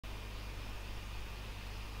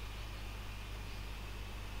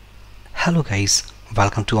Hello guys,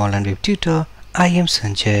 welcome to Online Web Tutor. I am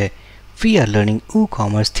Sanjay. We are learning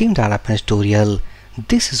WooCommerce theme development tutorial.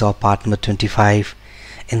 This is our part number 25.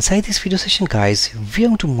 Inside this video session guys, we are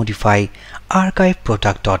going to modify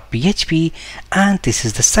archive-product.php and this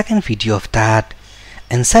is the second video of that.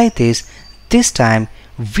 Inside this time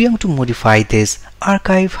we are going to modify this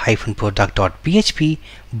archive-product.php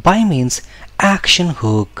by means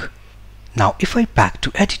ActionHook. Now if I back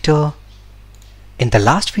to editor, in the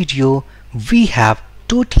last video, we have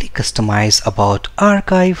totally customized about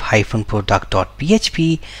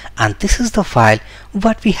archive-product.php and this is the file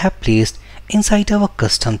what we have placed inside our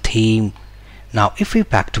custom theme. Now if we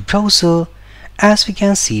back to browser, as we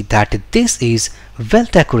can see that this is well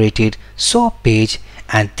decorated shop page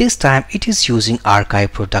and this time it is using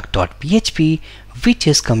archive-product.php which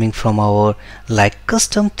is coming from our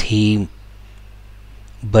custom theme.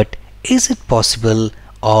 But is it possible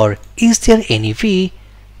or is there any way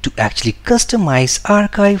to actually customize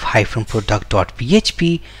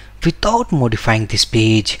archive-product.php without modifying this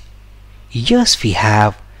page? Yes, we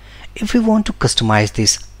have. If we want to customize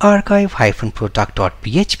this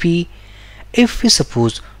archive-product.php, if we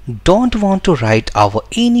suppose don't want to write our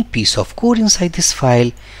any piece of code inside this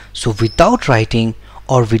file, so without writing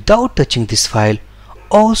or without touching this file,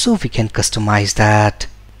 also we can customize that.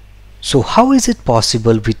 So how is it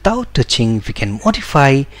possible without touching we can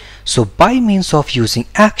modify? So by means of using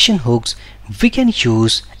ActionHooks we can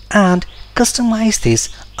use and customize this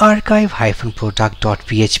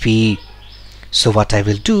archive-product.php. So what I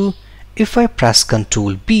will do, if I press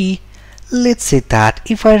Ctrl B, let's say that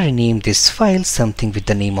if I rename this file something with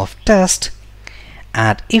the name of test,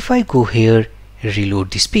 and if I go here reload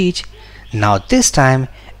this page, now this time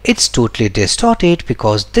it's totally distorted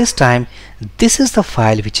because this time this is the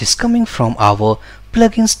file which is coming from our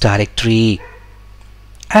plugins directory.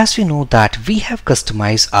 As we know that we have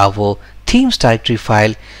customized our themes directory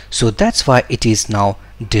file, so that's why it is now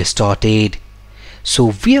distorted.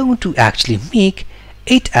 So we are going to actually make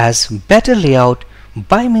it as better layout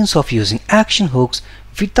by means of using ActionHooks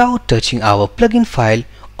without touching our plugin file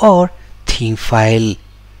or theme file.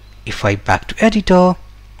 If I back to editor,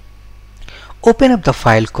 open up the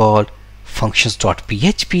file called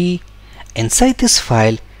functions.php. Inside this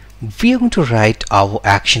file we are going to write our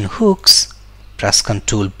ActionHooks. Press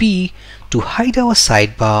Ctrl B to hide our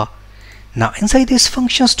sidebar. Now inside this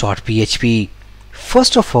functions.php,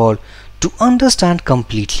 first of all, to understand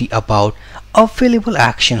completely about available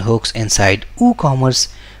ActionHooks inside WooCommerce,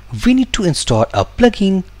 we need to install a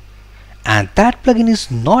plugin, and that plugin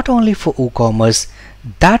is not only for WooCommerce.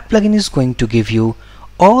 That plugin is going to give you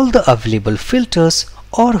all the available filters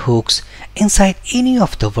or hooks inside any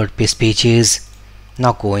of the WordPress pages.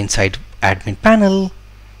 Now go inside admin panel,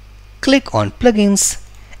 click on plugins,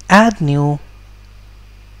 add new,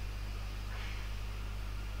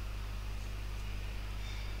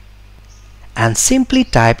 and simply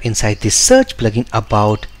type inside this search plugin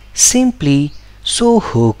about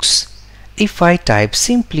SimpleSoHooks. If I type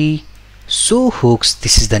SimpleSoHooks,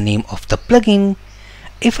 this is the name of the plugin.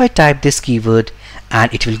 If I type this keyword,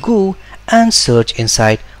 and it will go and search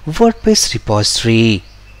inside WordPress repository.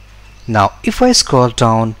 Now if I scroll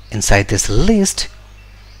down inside this list,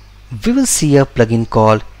 we will see a plugin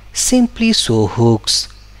called SimpleSoHooks,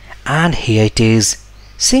 and here it is.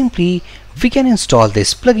 Simply we can install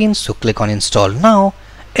this plugin, so click on install now.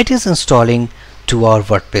 It is installing to our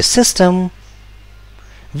WordPress system.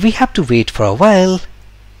 We have to wait for a while.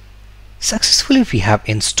 Successfully we have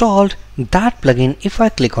installed that plugin. If I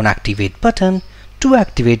click on activate button to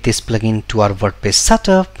activate this plugin to our WordPress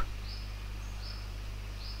setup,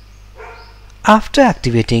 after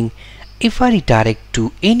activating, if I redirect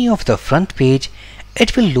to any of the front page,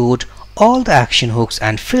 it will load all the ActionHooks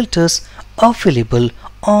and filters available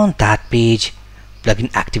on that page.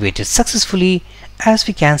 Plugin activated successfully, as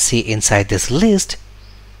we can see inside this list.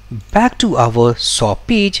 Back to our shop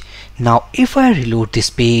page. Now if I reload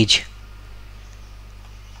this page,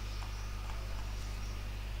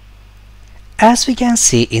 as we can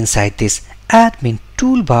see inside this admin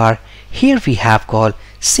toolbar, here we have called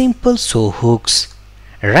SimpleSoHooks.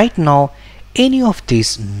 Right now any of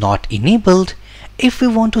these not enabled. If we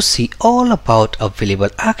want to see all about available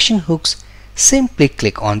ActionHooks, simply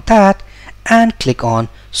click on that and click on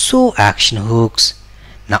Show ActionHooks.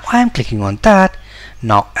 Now I am clicking on that.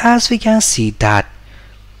 Now as we can see that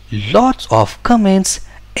lots of comments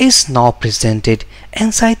is now presented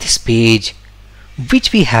inside this page,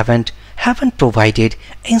 which we haven't provided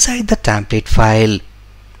inside the template file.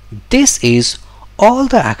 This is all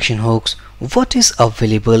the ActionHooks what is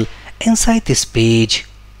available inside this page.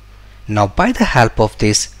 Now by the help of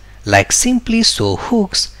this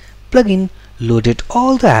SimpleSoHooks plugin loaded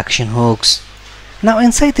all the action hooks. Now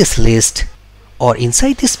inside this list or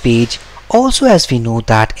inside this page, also as we know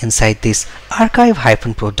that inside this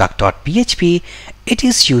archive-product.php, it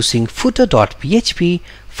is using footer.php,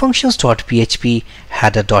 functions.php,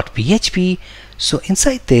 header.php. So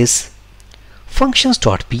inside this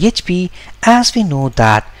functions.php, as we know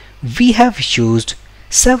that we have used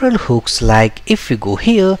several hooks, like if we go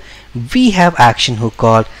here, we have action hook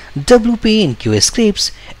called WP in QA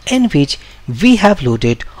scripts, in which we have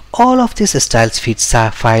loaded all of these styles feeds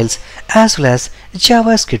files as well as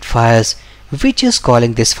JavaScript files, which is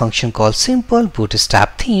calling this function called simple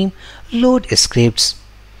bootstrap theme load scripts.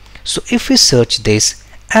 So if we search this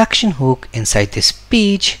action hook inside this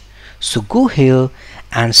page, so go here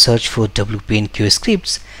and search for WP in QA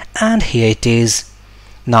scripts, and here it is.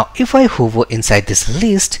 Now if I hover inside this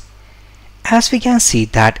list, as we can see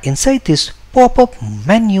that inside this pop-up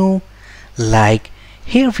menu, like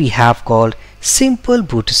here we have called simple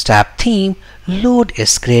bootstrap theme load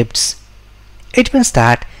scripts. It means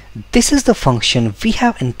that this is the function we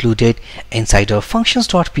have included inside our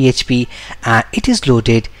functions.php, and it is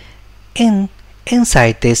loaded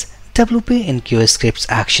inside this WP in QA scripts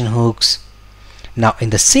action hooks. Now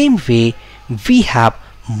in the same way, we have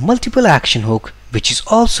multiple action hook which is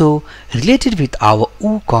also related with our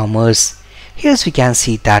WooCommerce. Here we can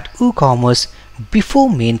see that WooCommerce before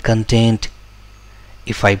main content.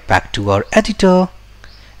 If I back to our editor,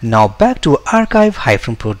 now back to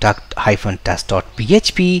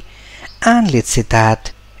archive-product.php, and let's say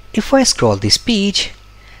that if I scroll this page,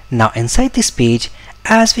 now inside this page,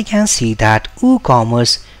 as we can see that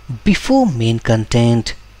WooCommerce before main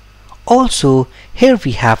content. Also here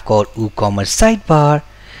we have called WooCommerce sidebar,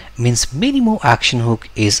 means many more action hook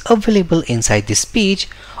is available inside this page.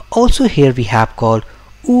 Also here we have called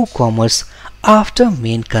WooCommerce after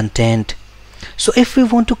main content. So if we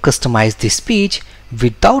want to customize this page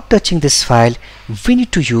without touching this file, we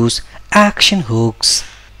need to use action hooks.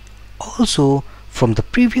 Also from the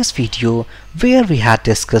previous video where we had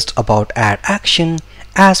discussed about add action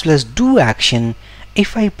as well as do action,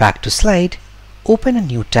 if I back to slide, open a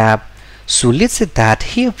new tab, so let's say that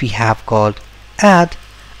here we have called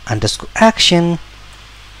add_action.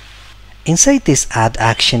 Inside this add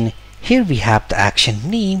action, here we have the action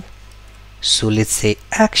name, so let's say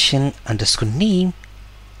action_name,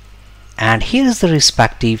 and here is the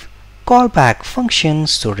respective callback function,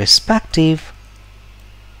 so respective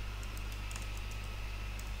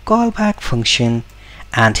callback function,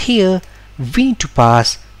 and here we need to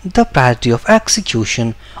pass the priority of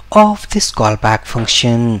execution of this callback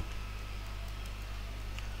function.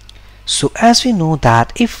 So as we know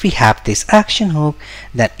that if we have this action hook,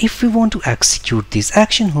 then if we want to execute this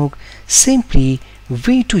action hook, simply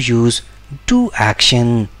we need to use do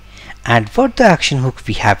action, and what the action hook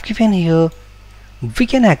we have given here, we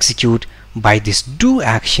can execute by this do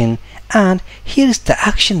action, and here is the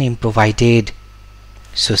action name provided.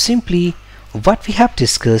 So simply what we have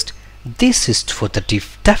discussed, this is for the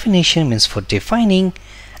definition, means for defining,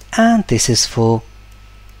 and this is for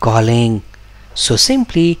calling. So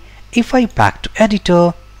simply if I back to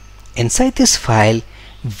editor, inside this file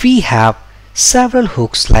we have several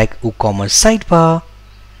hooks like WooCommerce sidebar,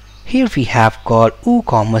 here we have called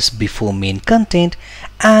WooCommerce before main content,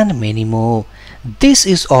 and many more. This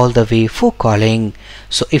is all the way for calling.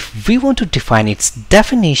 So if we want to define its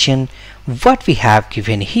definition, what we have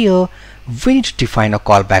given here, we need to define a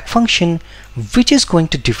callback function which is going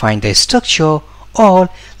to define the structure, or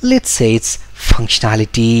let's say its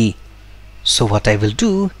functionality. So what I will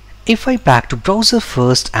do, if I back to browser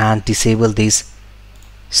first and disable these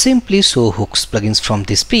SimpleSoHooks plugins from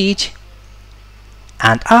this page,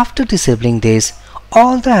 and after disabling this,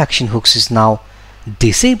 all the action hooks is now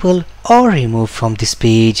disabled or removed from this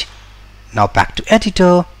page. Now back to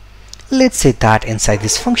editor, let's say that inside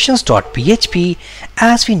this functions.php,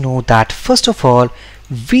 as we know that first of all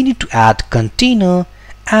we need to add container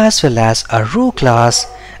as well as a row class,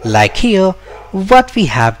 like here what we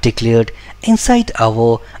have declared inside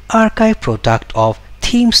our archive product of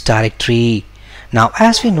themes directory. Now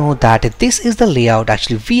as we know that this is the layout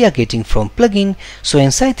actually we are getting from plugin, so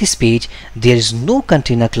inside this page there is no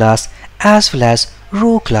container class as well as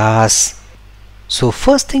row class. So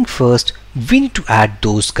first thing first, we need to add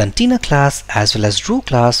those container class as well as row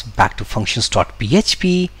class back to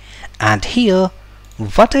functions.php, and here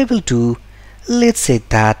what I will do, let's say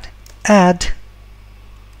that add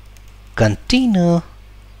container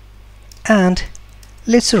and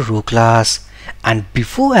let's say row class, and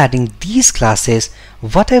before adding these classes,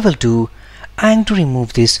 what I will do, I am to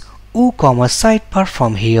remove this WooCommerce sidebar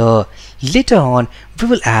from here. Later on we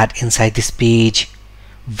will add inside this page.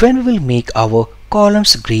 when we will make our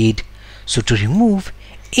columns grid. So to remove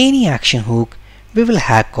any action hook, we will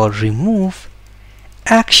have called remove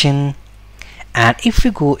action. And if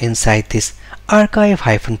we go inside this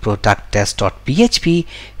archive-product.php,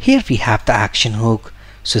 here we have the action hook.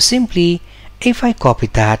 So simply if I copy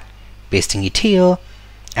that, pasting it here,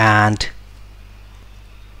 and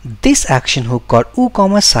this action hook called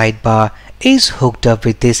WooCommerce sidebar is hooked up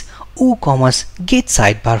with this WooCommerce get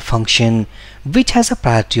sidebar function, which has a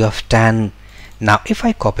priority of 10. Now if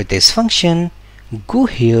I copy this function, go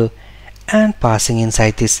here and passing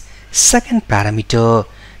inside this second parameter.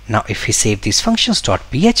 Now if we save these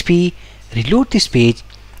functions.php, reload this page,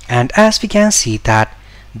 and as we can see that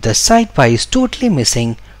the sidebar is totally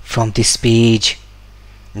missing from this page.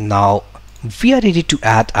 Now we are ready to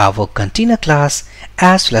add our container class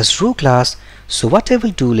as well as row class. So what I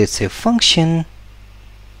will do, let's say function,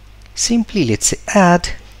 simply let's say add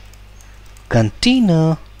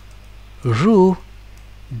container row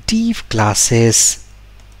div classes.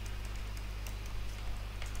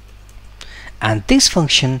 And this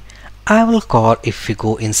function I will call, if we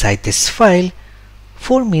go inside this file,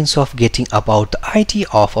 for means of getting about the ID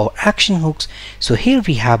of our action hooks. So here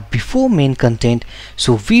we have before main content,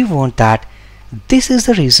 so we want that this is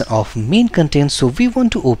the reason of main content, so we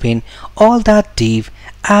want to open all that div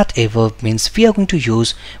at a verb, means we are going to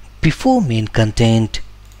use before main content.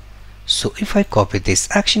 So if I copy this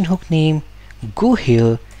action hook name, go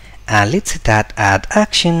here and let's say that add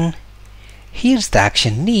action, here's the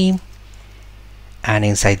action name, and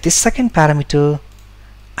inside this second parameter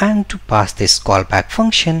I am to pass this callback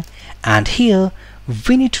function, and here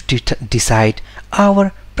we need to decide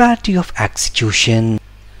our priority of execution.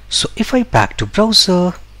 So if I back to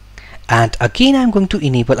browser, and again I'm going to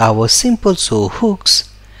enable our SimpleSoHooks.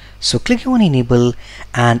 So click on enable,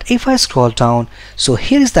 and if I scroll down, so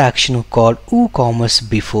here is the action hook called WooCommerce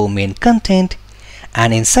before main content,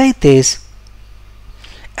 and inside this,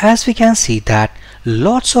 as we can see that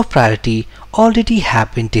lots of priority already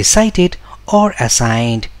have been decided or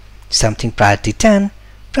assigned, something priority 10,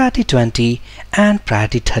 priority 20 and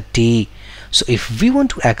priority 30. So if we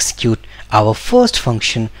want to execute our first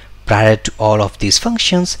function prior to all of these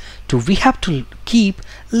functions, so we have to keep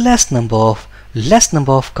less number of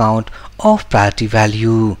count of priority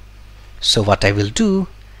value. So what I will do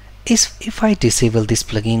is, if I disable this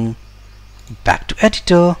plugin, back to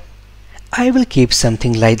editor, I will keep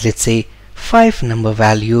something like, let's say 5 number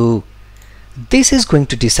value. This is going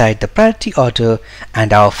to decide the priority order,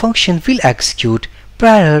 and our function will execute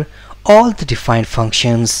prior all the defined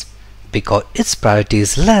functions because its priority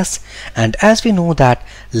is less, and as we know that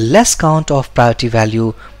less count of priority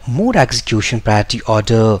value, more execution priority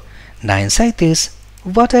order. Now inside this,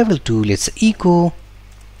 what I will do, let's say echo,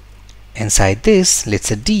 inside this let's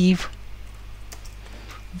say div,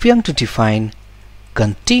 we are going to define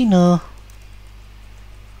container.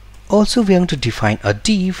 Also we are going to define a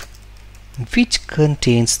div which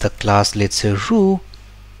contains the class, let's say row.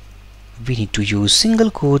 We need to use single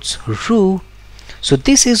quotes row. So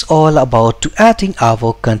this is all about to adding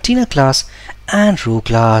our container class and row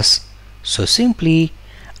class. So simply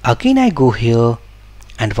again I go here,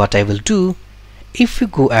 and what I will do, if we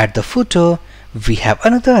go at the footer, we have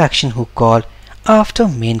another action hook called after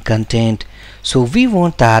main content. So we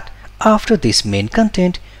want that after this main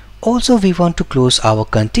content, also we want to close our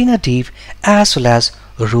container div as well as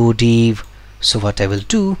row div. So what I will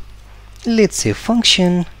do, let's say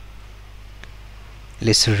function,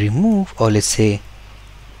 let's say remove, or let's say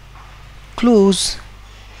close.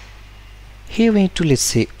 Here we need to, let's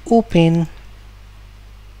say open.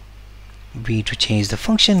 We need to change the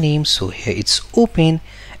function name, so here it's open.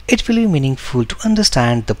 It will be meaningful to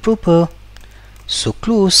understand the proper. So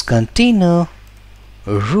close container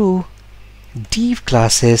row div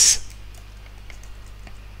classes,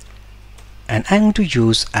 and I'm going to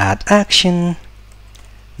use add action.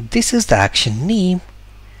 This is the action name.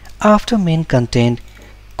 After main content,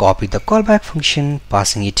 copy the callback function,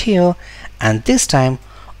 passing it here, and this time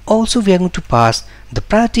also we are going to pass the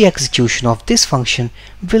priority execution of this function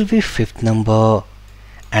will be 5th number.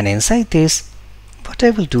 And inside this, what I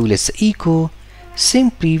will do, let's say echo,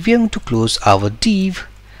 simply we are going to close our div.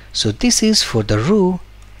 So this is for the row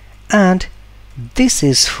and this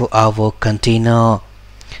is for our container.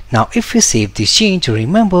 Now if we save this change,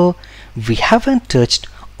 remember we haven't touched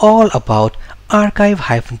all about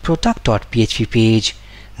archive-product.php page.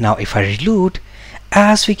 Now if I reload,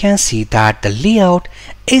 as we can see that the layout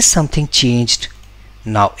is something changed.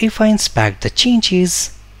 Now if I inspect the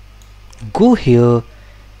changes, go here,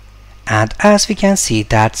 and as we can see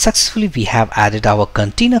that successfully we have added our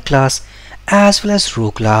container class as well as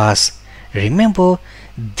row class. Remember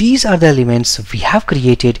these are the elements we have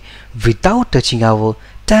created without touching our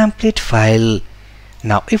template file.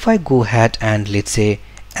 Now if I go ahead and let's say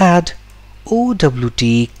add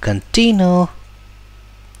OWT container,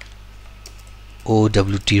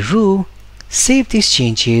 OWT row, save these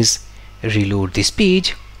changes, reload this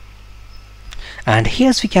page, and here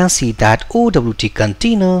as we can see that OWT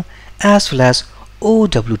container as well as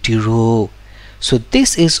OWT row. So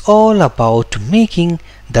this is all about making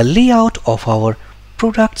the layout of our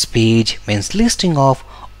products page, means listing of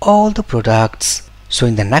all the products. So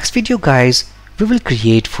in the next video guys, we will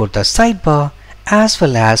create for the sidebar as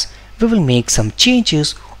well as we will make some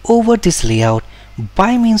changes over this layout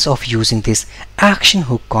by means of using this action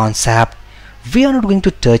hook concept. We are not going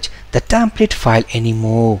to touch the template file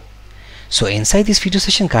anymore. So inside this video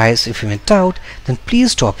session guys, if you have doubt, then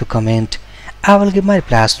please drop a comment. I will give my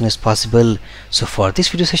reply as soon as possible. So for this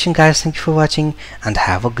video session guys, thank you for watching and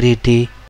have a great day.